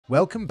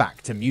Welcome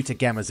back to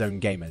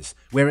MuteGamerZone gamers.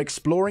 We're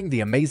exploring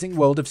the amazing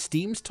world of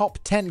Steam's top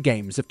 10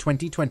 games of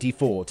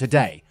 2024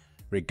 today.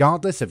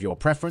 Regardless of your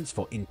preference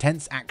for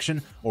intense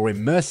action or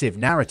immersive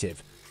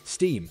narrative,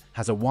 Steam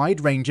has a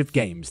wide range of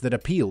games that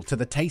appeal to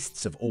the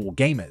tastes of all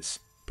gamers.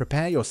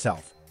 Prepare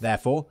yourself,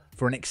 therefore,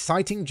 for an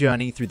exciting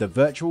journey through the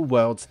virtual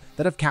worlds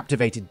that have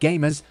captivated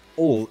gamers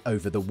all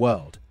over the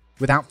world.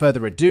 Without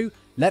further ado,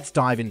 let's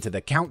dive into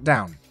the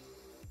countdown.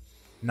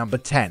 Number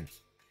 10.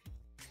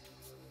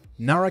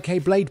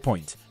 NARAKA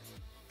BLADEPOINT.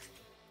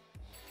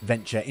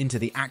 Venture into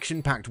the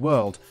action-packed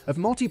world of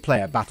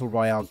multiplayer battle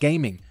royale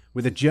gaming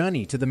with a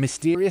journey to the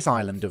mysterious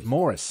island of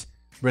Maurus.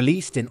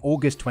 Released in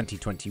August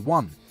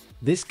 2021,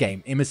 this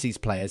game immerses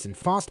players in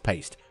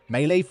fast-paced,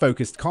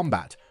 melee-focused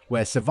combat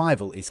where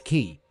survival is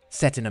key.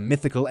 Set in a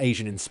mythical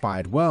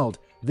Asian-inspired world,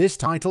 this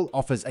title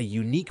offers a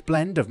unique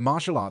blend of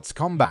martial arts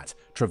combat,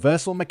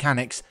 traversal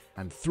mechanics,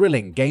 and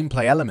thrilling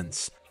gameplay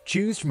elements.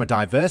 Choose from a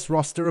diverse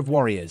roster of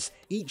warriors,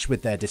 each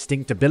with their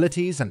distinct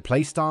abilities and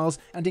playstyles,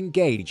 and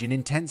engage in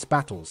intense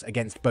battles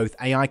against both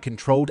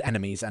AI-controlled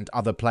enemies and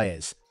other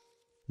players.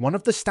 One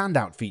of the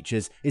standout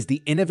features is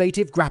the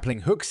innovative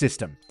grappling hook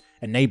system,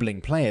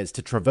 enabling players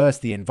to traverse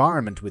the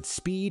environment with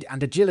speed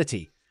and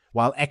agility,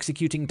 while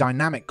executing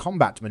dynamic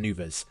combat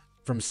maneuvers,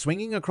 from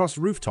swinging across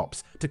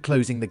rooftops to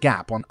closing the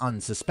gap on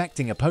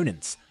unsuspecting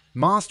opponents.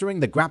 Mastering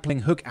the grappling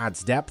hook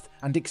adds depth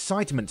and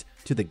excitement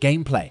to the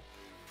gameplay.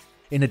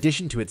 In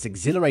addition to its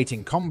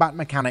exhilarating combat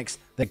mechanics,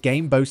 the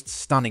game boasts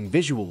stunning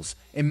visuals,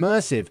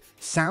 immersive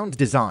sound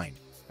design,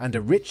 and a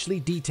richly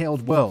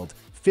detailed world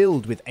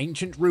filled with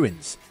ancient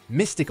ruins,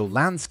 mystical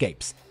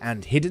landscapes,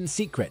 and hidden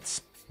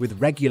secrets. With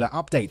regular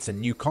updates and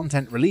new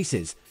content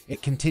releases,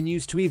 it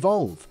continues to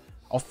evolve,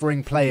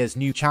 offering players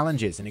new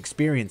challenges and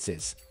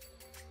experiences.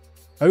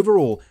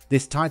 Overall,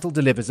 this title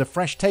delivers a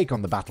fresh take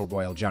on the battle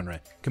royale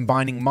genre,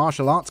 combining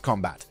martial arts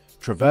combat,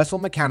 traversal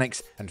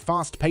mechanics, and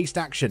fast-paced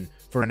action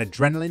for an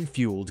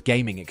adrenaline-fueled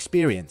gaming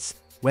experience.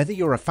 Whether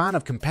you're a fan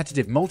of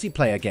competitive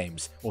multiplayer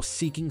games or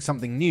seeking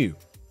something new,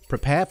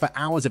 prepare for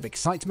hours of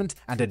excitement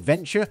and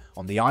adventure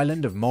on the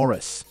island of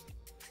Maurus.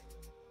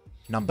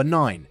 Number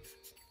 9.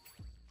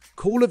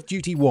 Call of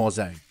Duty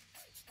Warzone.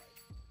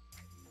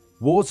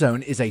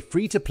 Warzone is a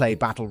free-to-play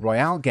battle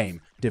royale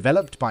game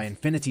developed by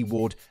Infinity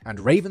Ward and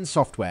Raven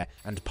Software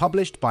and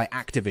published by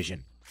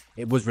Activision.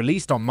 It was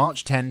released on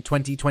March 10,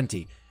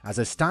 2020 as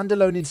a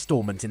standalone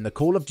installment in the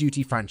Call of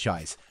Duty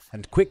franchise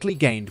and quickly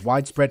gained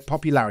widespread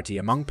popularity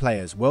among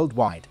players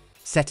worldwide.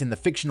 Set in the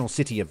fictional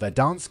city of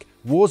Verdansk,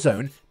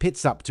 Warzone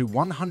pits up to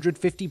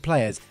 150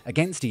 players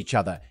against each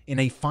other in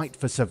a fight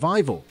for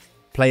survival.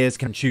 Players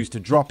can choose to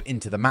drop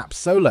into the map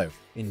solo,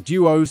 in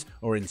duos,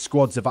 or in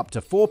squads of up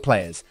to 4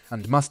 players,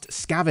 and must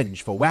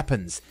scavenge for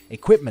weapons,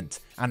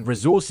 equipment, and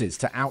resources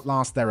to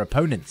outlast their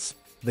opponents.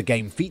 The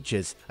game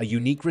features a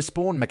unique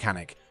respawn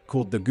mechanic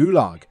called the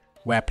Gulag,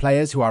 where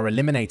players who are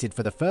eliminated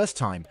for the first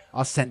time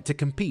are sent to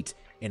compete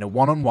in a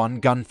one-on-one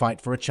gunfight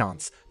for a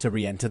chance to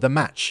re-enter the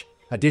match.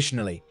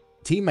 Additionally,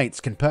 teammates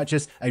can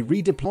purchase a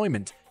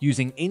redeployment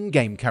using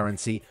in-game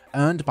currency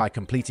earned by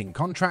completing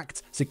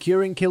contracts,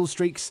 securing kill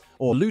streaks,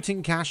 or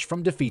looting cash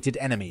from defeated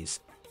enemies.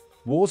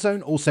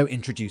 Warzone also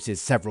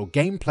introduces several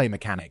gameplay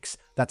mechanics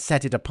that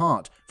set it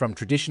apart from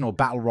traditional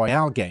battle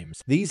royale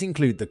games. These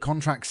include the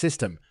contract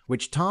system,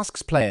 which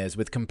tasks players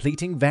with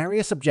completing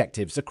various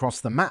objectives across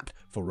the map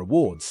for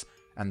rewards,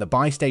 and the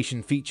buy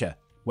station feature,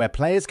 where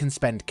players can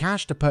spend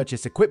cash to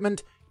purchase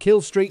equipment,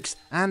 kill streaks,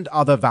 and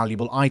other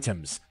valuable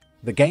items.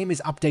 The game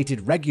is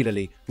updated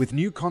regularly with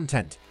new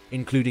content,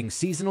 including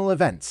seasonal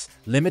events,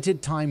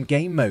 limited time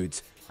game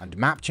modes, and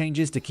map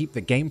changes to keep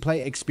the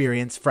gameplay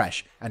experience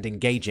fresh and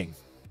engaging.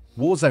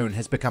 Warzone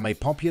has become a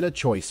popular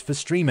choice for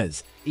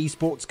streamers,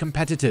 esports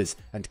competitors,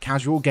 and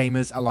casual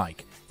gamers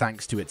alike,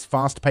 thanks to its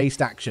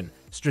fast-paced action,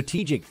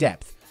 strategic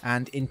depth,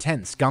 and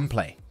intense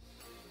gunplay.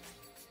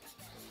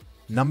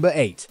 Number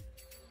 8.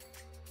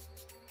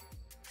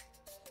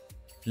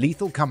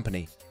 Lethal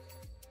Company.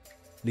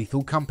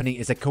 Lethal Company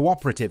is a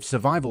cooperative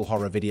survival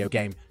horror video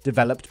game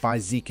developed by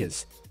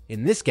Zeekers.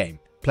 In this game,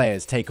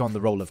 players take on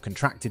the role of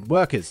contracted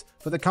workers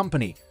for the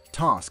company,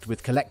 tasked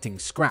with collecting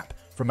scrap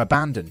from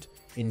abandoned,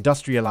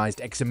 industrialized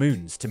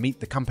exomoons to meet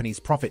the company's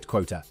profit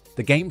quota.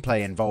 The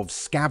gameplay involves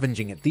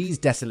scavenging at these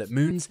desolate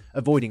moons,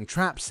 avoiding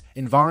traps,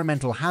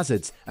 environmental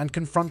hazards, and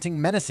confronting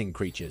menacing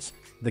creatures.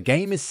 The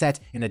game is set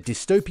in a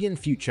dystopian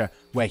future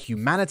where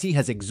humanity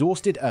has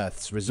exhausted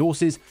Earth's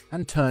resources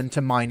and turned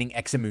to mining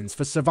exomoons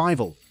for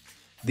survival.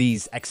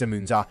 These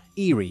exomoons are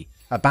eerie,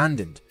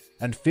 abandoned,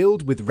 and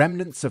filled with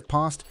remnants of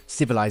past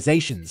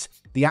civilizations.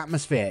 The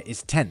atmosphere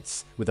is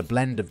tense, with a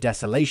blend of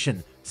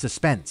desolation,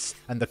 suspense,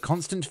 and the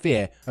constant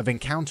fear of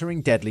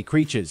encountering deadly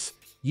creatures.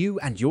 You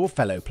and your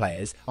fellow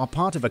players are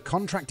part of a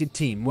contracted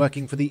team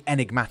working for the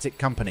enigmatic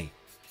company.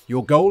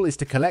 Your goal is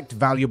to collect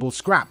valuable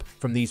scrap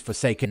from these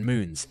forsaken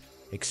moons,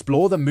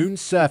 explore the moon's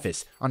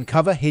surface,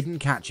 uncover hidden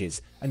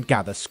caches, and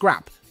gather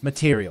scrap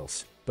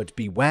materials. But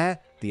beware,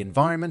 the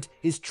environment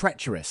is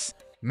treacherous.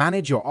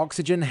 Manage your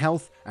oxygen,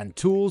 health, and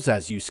tools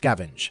as you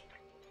scavenge.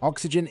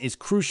 Oxygen is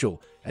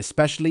crucial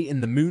especially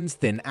in the moon's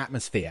thin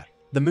atmosphere.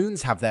 The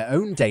moons have their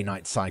own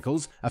day-night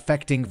cycles,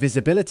 affecting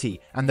visibility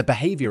and the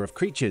behavior of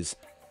creatures.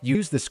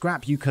 Use the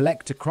scrap you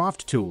collect to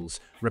craft tools,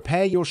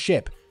 repair your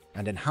ship,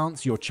 and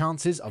enhance your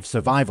chances of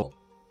survival.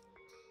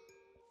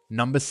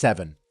 Number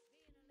 7.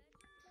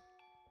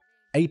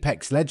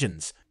 Apex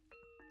Legends.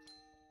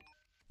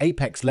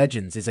 Apex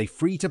Legends is a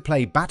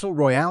free-to-play battle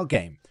royale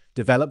game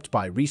developed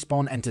by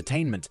Respawn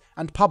Entertainment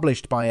and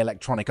published by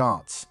Electronic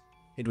Arts.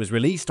 It was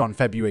released on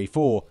February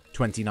 4,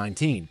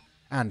 2019,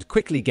 and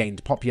quickly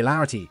gained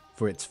popularity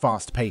for its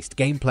fast-paced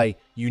gameplay,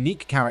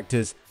 unique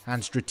characters,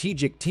 and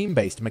strategic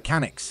team-based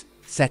mechanics.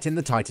 Set in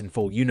the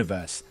Titanfall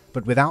universe,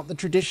 but without the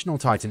traditional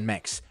Titan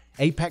mechs,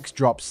 Apex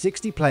drops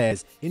 60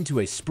 players into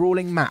a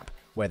sprawling map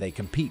where they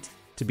compete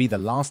to be the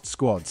last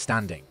squad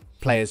standing.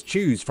 Players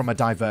choose from a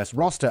diverse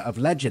roster of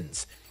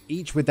legends,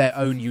 each with their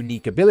own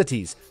unique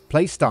abilities,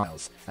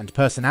 playstyles, and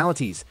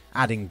personalities,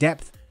 adding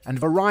depth and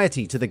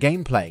variety to the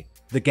gameplay.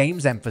 The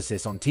game's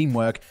emphasis on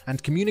teamwork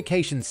and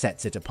communication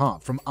sets it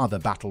apart from other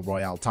battle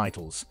royale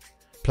titles.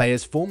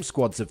 Players form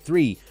squads of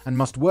 3 and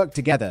must work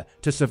together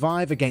to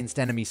survive against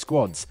enemy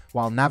squads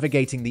while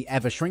navigating the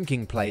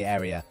ever-shrinking play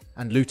area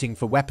and looting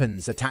for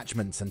weapons,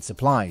 attachments, and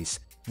supplies.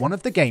 One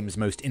of the game's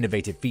most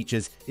innovative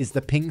features is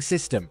the ping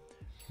system,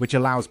 which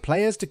allows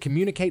players to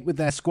communicate with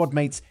their squad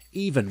mates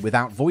even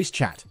without voice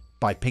chat.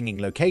 By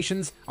pinging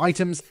locations,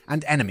 items,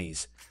 and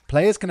enemies,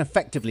 players can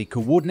effectively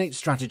coordinate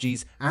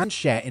strategies and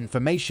share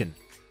information,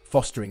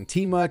 fostering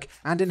teamwork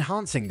and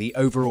enhancing the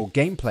overall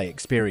gameplay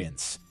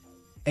experience.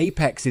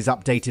 Apex is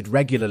updated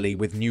regularly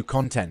with new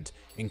content,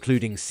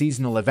 including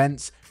seasonal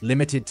events,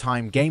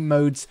 limited-time game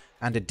modes,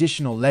 and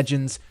additional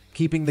legends,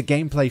 keeping the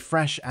gameplay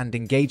fresh and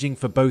engaging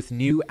for both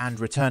new and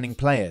returning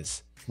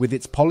players. With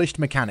its polished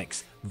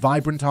mechanics,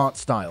 vibrant art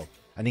style,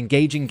 and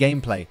engaging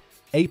gameplay,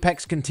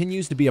 Apex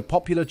continues to be a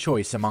popular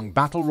choice among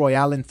battle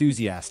royale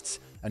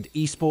enthusiasts and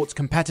esports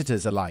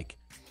competitors alike.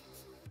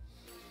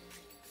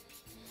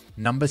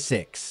 Number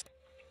 6.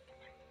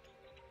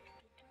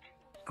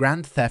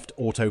 Grand Theft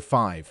Auto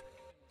 5.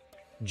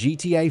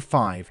 GTA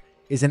 5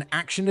 is an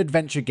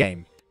action-adventure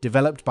game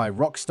developed by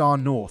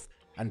Rockstar North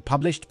and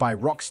published by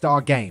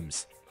Rockstar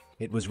Games.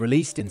 It was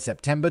released in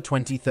September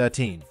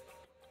 2013.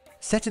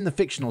 Set in the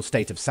fictional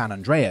state of San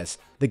Andreas,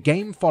 the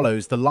game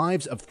follows the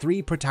lives of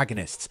 3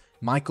 protagonists: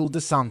 Michael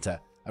DeSanta,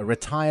 a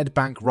retired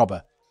bank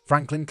robber,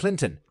 Franklin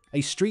Clinton,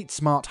 a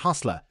street-smart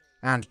hustler,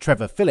 and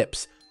Trevor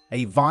Phillips,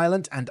 a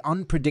violent and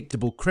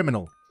unpredictable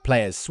criminal.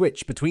 Players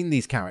switch between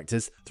these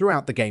characters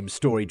throughout the game's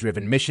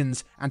story-driven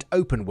missions and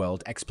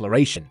open-world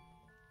exploration.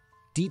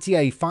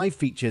 GTA 5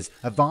 features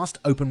a vast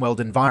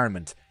open-world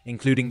environment,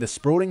 including the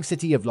sprawling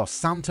city of Los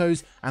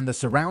Santos and the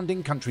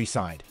surrounding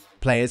countryside.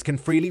 Players can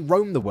freely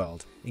roam the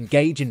world,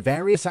 engage in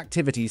various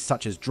activities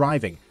such as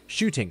driving,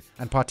 shooting,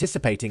 and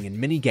participating in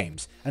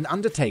mini-games, and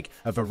undertake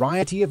a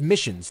variety of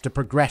missions to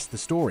progress the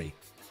story.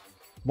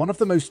 One of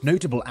the most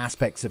notable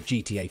aspects of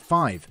GTA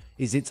 5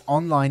 is its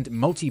online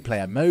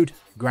multiplayer mode,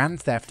 Grand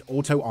Theft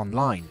Auto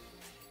Online.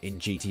 In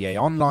GTA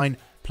Online,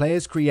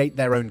 players create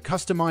their own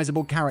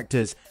customizable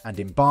characters and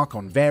embark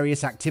on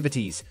various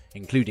activities,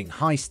 including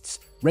heists,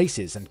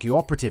 races, and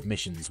cooperative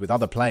missions with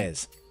other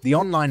players. The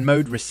online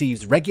mode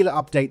receives regular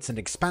updates and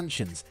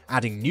expansions,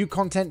 adding new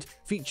content,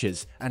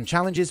 features, and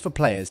challenges for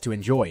players to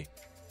enjoy.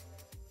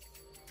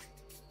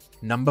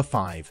 Number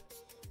 5.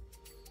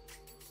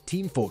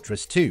 Team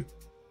Fortress 2.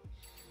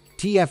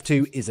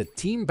 TF2 is a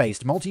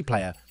team-based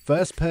multiplayer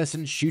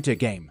first-person shooter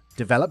game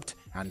developed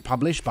and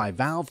published by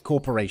Valve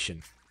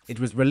Corporation. It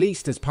was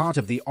released as part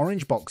of the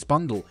Orange Box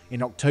bundle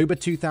in October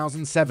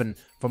 2007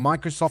 for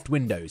Microsoft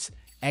Windows,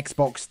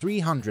 Xbox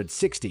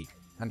 360,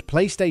 and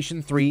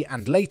PlayStation 3,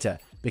 and later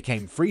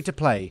became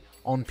free-to-play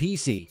on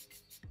PC.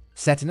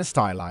 Set in a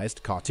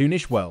stylized,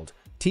 cartoonish world,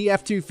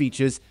 TF2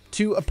 features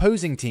 2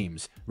 opposing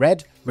teams: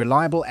 Red,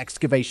 Reliable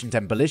Excavation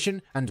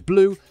Demolition, and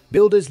Blue,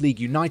 Builders League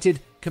United,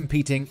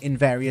 competing in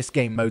various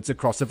game modes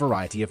across a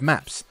variety of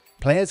maps.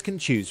 Players can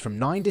choose from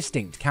 9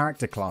 distinct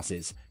character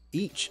classes,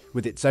 each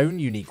with its own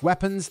unique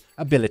weapons,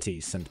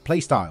 abilities, and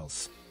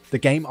playstyles. The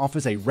game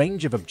offers a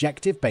range of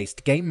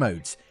objective-based game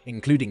modes,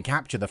 including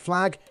Capture the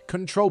Flag,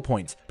 Control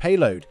Point,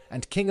 Payload,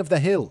 and King of the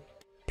Hill.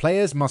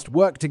 Players must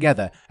work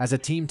together as a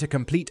team to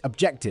complete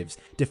objectives,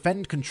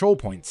 defend control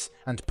points,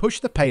 and push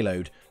the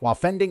payload while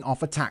fending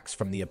off attacks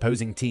from the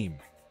opposing team.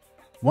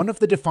 One of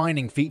the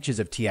defining features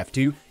of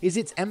TF2 is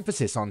its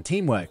emphasis on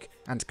teamwork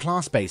and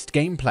class-based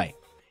gameplay.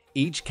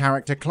 Each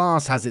character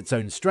class has its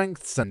own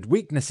strengths and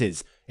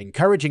weaknesses,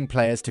 encouraging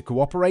players to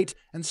cooperate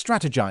and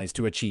strategize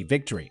to achieve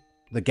victory.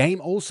 The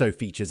game also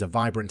features a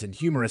vibrant and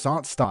humorous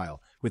art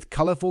style, with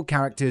colorful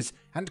characters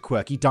and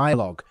quirky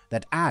dialogue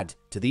that add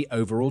to the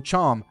overall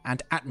charm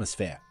and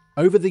atmosphere.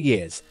 Over the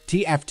years,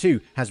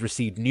 TF2 has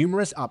received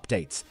numerous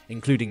updates,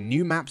 including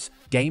new maps,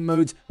 game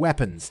modes,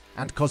 weapons,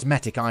 and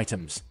cosmetic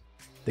items.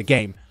 The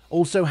game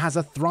also has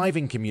a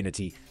thriving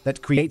community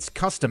that creates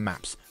custom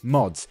maps,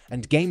 mods,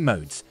 and game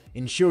modes,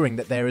 ensuring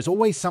that there is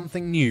always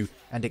something new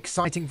and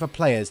exciting for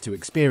players to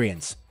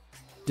experience.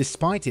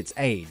 Despite its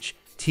age,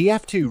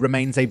 TF2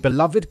 remains a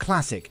beloved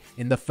classic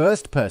in the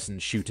first-person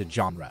shooter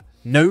genre,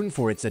 known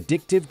for its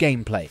addictive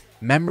gameplay,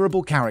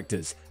 memorable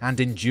characters, and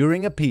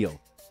enduring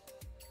appeal.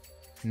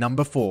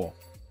 Number 4.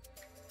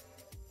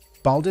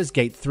 Baldur's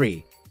Gate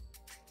 3.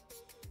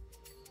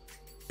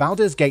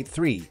 Baldur's Gate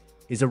 3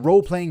 is a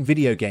role-playing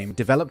video game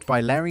developed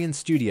by Larian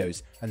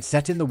Studios and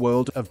set in the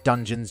world of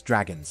Dungeons &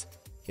 Dragons.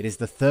 It is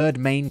the third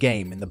main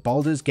game in the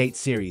Baldur's Gate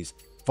series,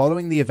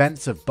 following the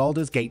events of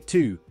Baldur's Gate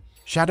 2,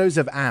 Shadows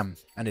of Am,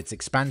 and its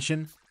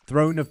expansion,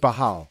 Throne of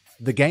Baal.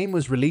 The game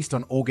was released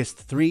on August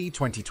 3,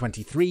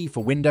 2023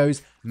 for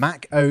Windows,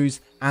 Mac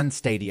OS, and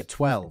Stadia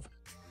 12.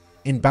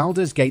 In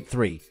Baldur's Gate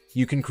 3,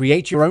 you can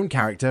create your own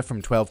character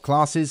from 12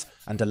 classes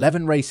and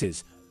 11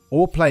 races,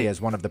 or play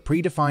as one of the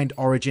predefined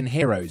origin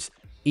heroes,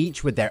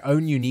 each with their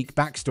own unique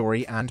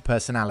backstory and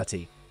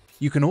personality.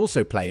 You can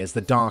also play as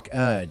the Dark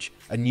Urge,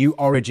 a new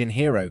origin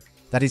hero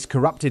that is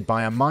corrupted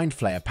by a mind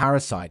flayer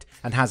parasite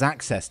and has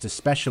access to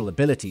special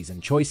abilities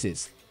and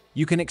choices.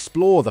 You can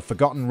explore the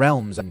Forgotten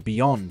Realms and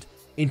beyond,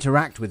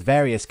 interact with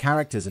various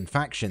characters and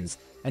factions,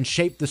 and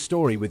shape the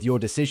story with your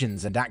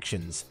decisions and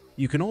actions.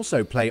 You can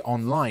also play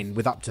online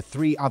with up to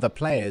 3 other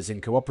players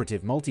in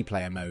cooperative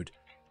multiplayer mode.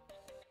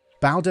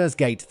 Baldur's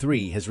Gate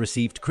 3 has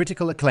received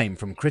critical acclaim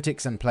from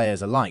critics and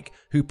players alike,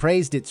 who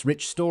praised its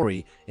rich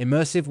story,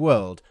 immersive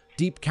world,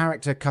 deep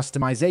character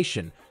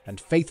customization, and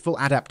faithful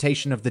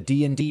adaptation of the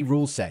D&D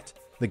rule set.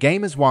 The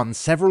game has won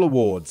several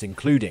awards,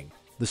 including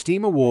the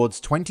Steam Awards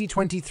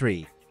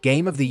 2023,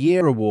 Game of the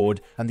Year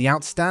Award, and the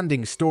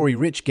Outstanding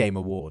Story-Rich Game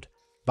Award.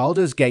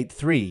 Baldur's Gate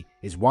 3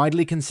 is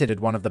widely considered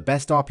one of the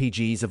best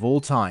RPGs of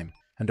all time,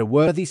 and a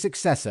worthy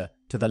successor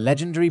to the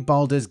legendary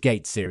Baldur's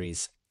Gate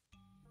series.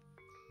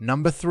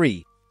 Number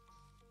 3.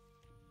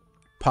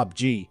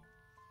 PUBG.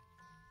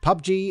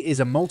 PUBG is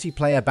a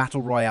multiplayer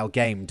battle royale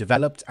game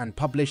developed and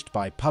published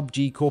by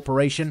PUBG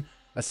Corporation,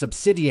 a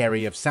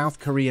subsidiary of South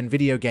Korean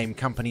video game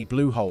company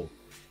Bluehole.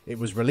 It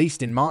was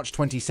released in March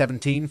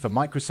 2017 for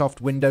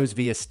Microsoft Windows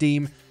via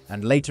Steam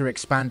and later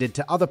expanded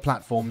to other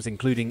platforms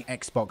including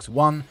Xbox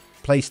One,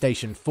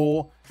 PlayStation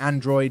 4,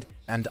 Android,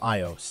 and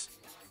iOS.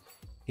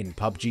 In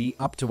PUBG,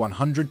 up to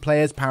 100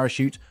 players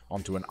parachute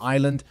onto an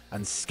island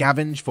and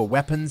scavenge for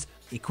weapons,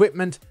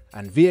 equipment,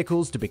 and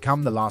vehicles to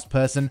become the last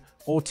person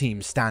or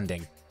team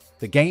standing.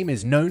 The game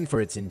is known for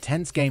its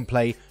intense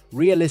gameplay,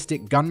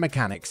 realistic gun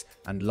mechanics,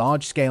 and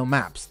large-scale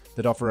maps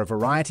that offer a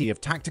variety of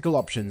tactical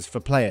options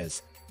for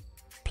players.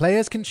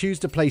 Players can choose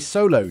to play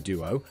solo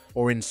duo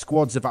or in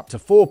squads of up to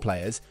 4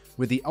 players,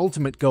 with the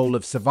ultimate goal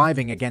of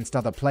surviving against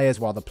other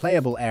players while the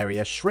playable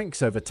area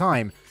shrinks over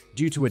time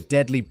due to a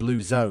deadly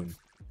blue zone.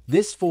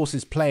 This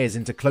forces players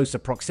into closer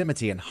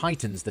proximity and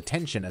heightens the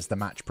tension as the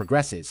match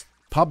progresses.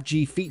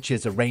 PUBG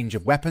features a range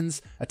of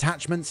weapons,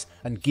 attachments,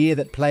 and gear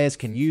that players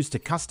can use to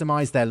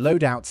customize their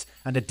loadouts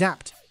and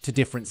adapt to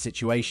different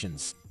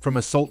situations. From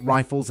assault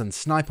rifles and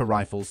sniper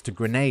rifles to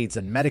grenades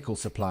and medical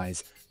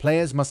supplies,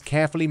 players must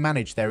carefully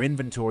manage their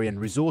inventory and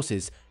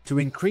resources to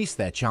increase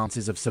their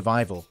chances of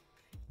survival.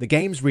 The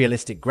game's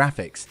realistic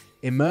graphics,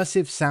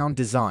 immersive sound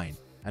design,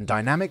 and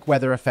dynamic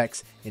weather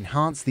effects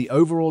enhance the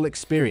overall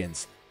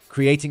experience,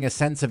 creating a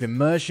sense of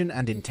immersion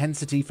and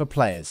intensity for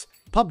players.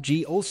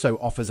 PUBG also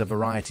offers a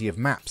variety of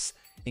maps,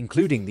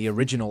 including the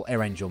original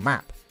Erangel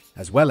map,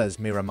 as well as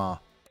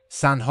Miramar,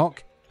 Sanhok,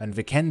 and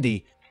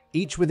Vikendi,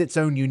 each with its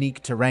own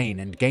unique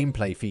terrain and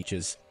gameplay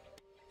features.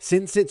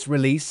 Since its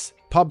release,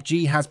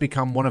 PUBG has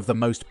become one of the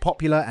most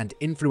popular and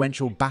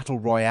influential battle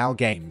royale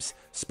games,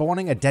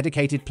 spawning a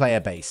dedicated player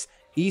base,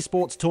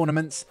 esports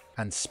tournaments,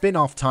 and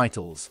spin-off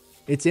titles.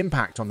 Its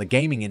impact on the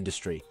gaming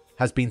industry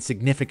has been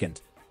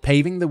significant,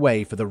 paving the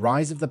way for the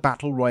rise of the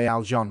battle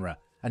royale genre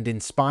and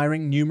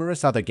inspiring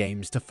numerous other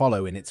games to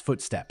follow in its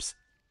footsteps.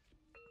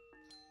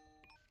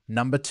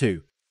 Number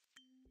 2.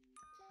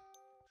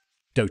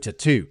 Dota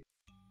 2.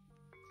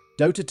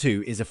 Dota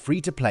 2 is a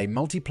free-to-play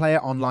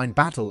multiplayer online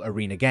battle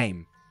arena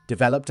game,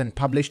 developed and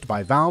published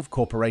by Valve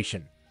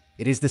Corporation.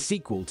 It is the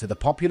sequel to the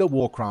popular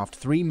Warcraft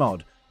 3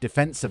 mod,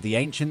 Defense of the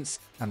Ancients,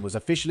 and was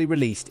officially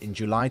released in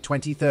July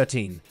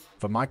 2013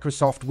 for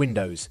Microsoft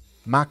Windows,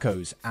 Mac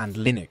OS, and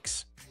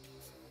Linux.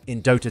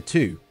 In Dota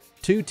 2,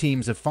 2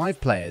 teams of 5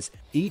 players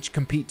each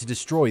compete to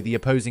destroy the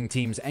opposing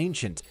team's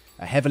Ancient,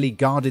 a heavily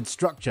guarded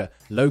structure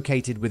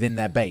located within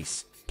their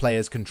base.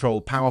 Players control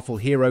powerful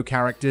hero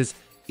characters,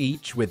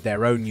 each with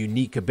their own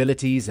unique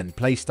abilities and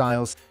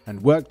playstyles,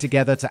 and work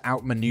together to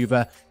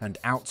outmaneuver and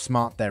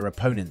outsmart their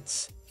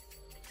opponents.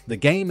 The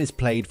game is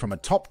played from a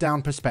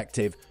top-down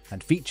perspective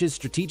and features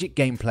strategic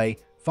gameplay,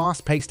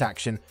 fast-paced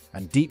action,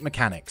 and deep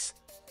mechanics.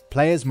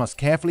 Players must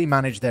carefully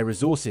manage their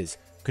resources,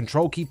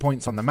 control key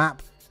points on the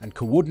map, and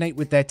coordinate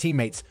with their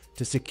teammates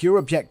to secure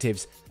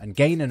objectives and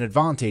gain an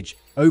advantage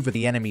over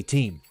the enemy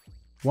team.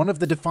 One of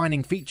the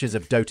defining features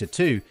of Dota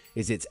 2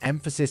 is its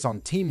emphasis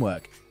on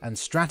teamwork and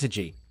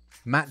strategy.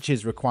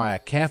 Matches require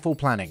careful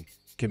planning,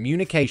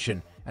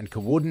 communication, and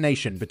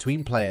coordination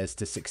between players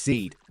to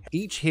succeed.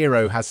 Each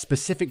hero has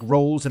specific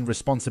roles and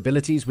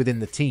responsibilities within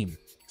the team,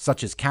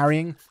 such as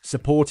carrying,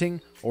 supporting,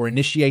 or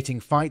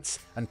initiating fights,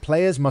 and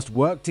players must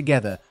work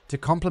together to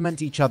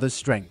complement each other's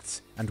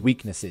strengths and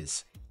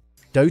weaknesses.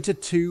 Dota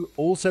 2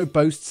 also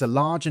boasts a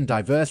large and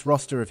diverse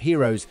roster of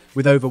heroes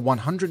with over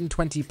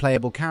 120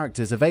 playable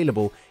characters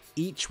available,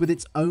 each with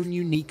its own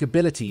unique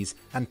abilities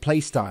and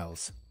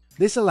playstyles.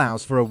 This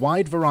allows for a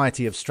wide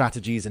variety of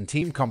strategies and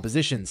team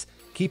compositions,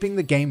 keeping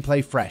the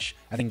gameplay fresh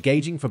and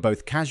engaging for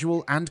both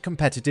casual and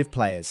competitive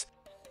players.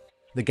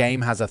 The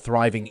game has a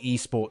thriving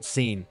esports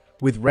scene,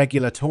 with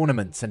regular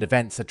tournaments and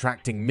events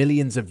attracting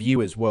millions of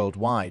viewers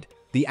worldwide.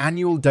 The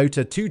annual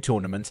Dota 2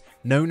 tournament,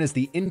 known as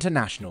the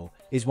International,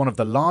 is one of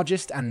the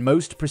largest and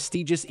most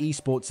prestigious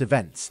esports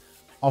events,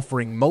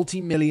 offering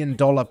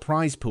multi-million-dollar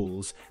prize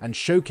pools and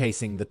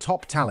showcasing the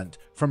top talent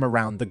from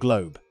around the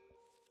globe.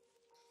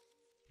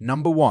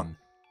 Number 1.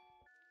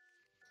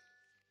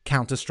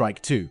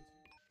 Counter-Strike 2.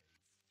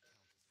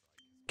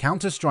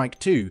 Counter-Strike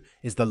 2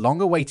 is the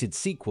long-awaited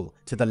sequel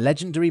to the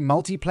legendary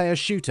multiplayer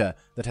shooter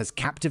that has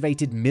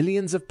captivated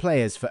millions of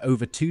players for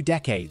over 2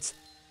 decades.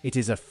 It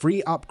is a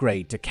free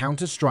upgrade to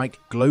Counter-Strike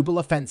Global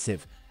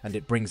Offensive, and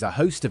it brings a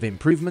host of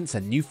improvements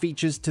and new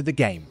features to the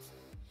game.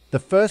 The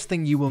first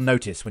thing you will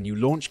notice when you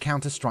launch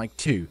Counter-Strike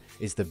 2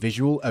 is the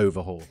visual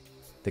overhaul.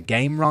 The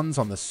game runs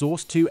on the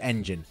Source 2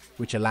 engine,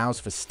 which allows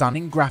for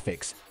stunning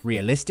graphics,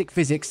 realistic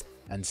physics,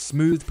 and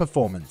smooth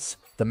performance.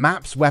 The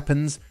maps,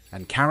 weapons,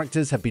 and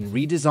characters have been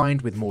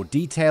redesigned with more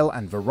detail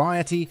and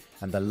variety,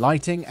 and the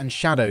lighting and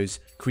shadows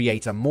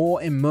create a more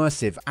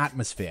immersive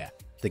atmosphere.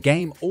 The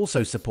game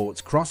also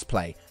supports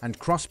cross-play and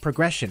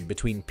cross-progression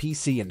between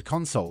PC and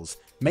consoles,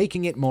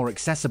 making it more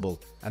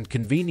accessible and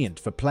convenient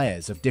for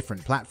players of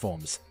different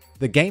platforms.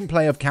 The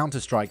gameplay of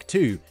Counter-Strike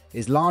 2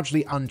 is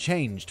largely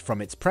unchanged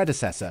from its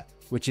predecessor,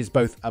 which is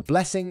both a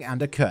blessing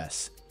and a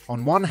curse.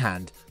 On one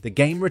hand, the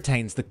game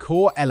retains the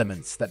core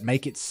elements that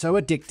make it so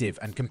addictive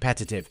and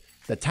competitive: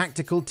 the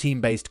tactical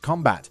team-based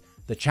combat,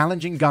 the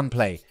challenging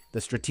gunplay,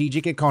 the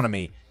strategic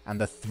economy, and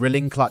the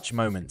thrilling clutch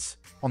moments.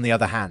 On the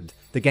other hand,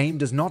 the game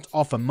does not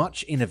offer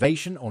much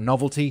innovation or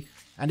novelty,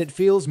 and it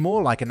feels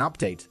more like an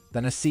update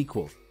than a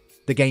sequel.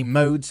 The game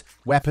modes,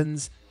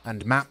 weapons,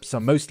 and maps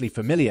are mostly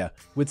familiar,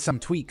 with some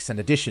tweaks and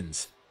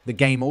additions. The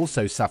game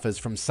also suffers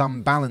from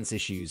some balance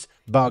issues,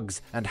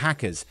 bugs, and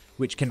hackers,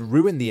 which can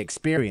ruin the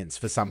experience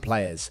for some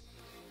players.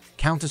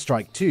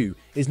 Counter-Strike 2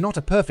 is not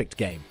a perfect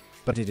game,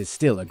 but it is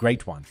still a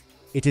great one.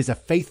 It is a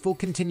faithful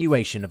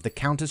continuation of the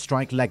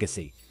Counter-Strike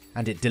legacy,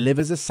 and it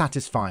delivers a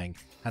satisfying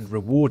and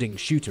rewarding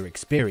shooter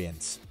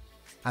experience.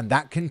 And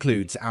that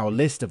concludes our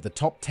list of the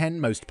top 10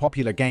 most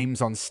popular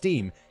games on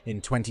Steam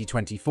in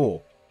 2024.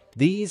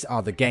 These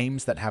are the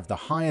games that have the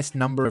highest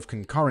number of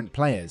concurrent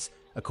players,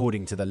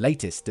 according to the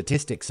latest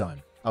statistics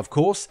zone. Of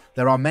course,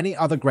 there are many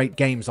other great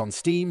games on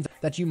Steam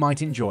that you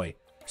might enjoy,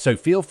 so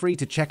feel free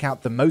to check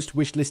out the most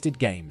wishlisted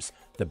games,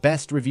 the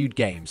best reviewed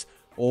games,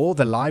 or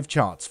the live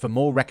charts for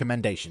more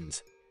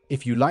recommendations.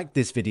 If you liked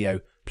this video,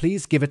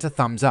 please give it a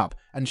thumbs up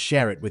and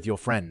share it with your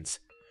friends.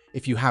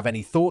 If you have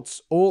any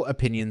thoughts or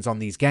opinions on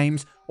these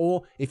games,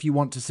 or if you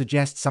want to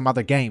suggest some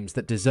other games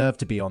that deserve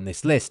to be on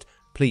this list,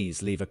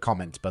 please leave a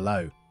comment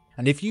below.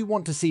 And if you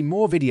want to see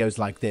more videos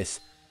like this,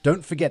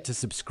 don't forget to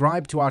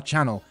subscribe to our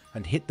channel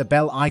and hit the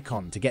bell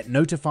icon to get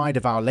notified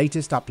of our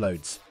latest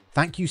uploads.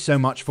 Thank you so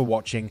much for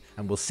watching,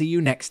 and we'll see you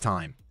next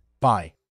time. Bye.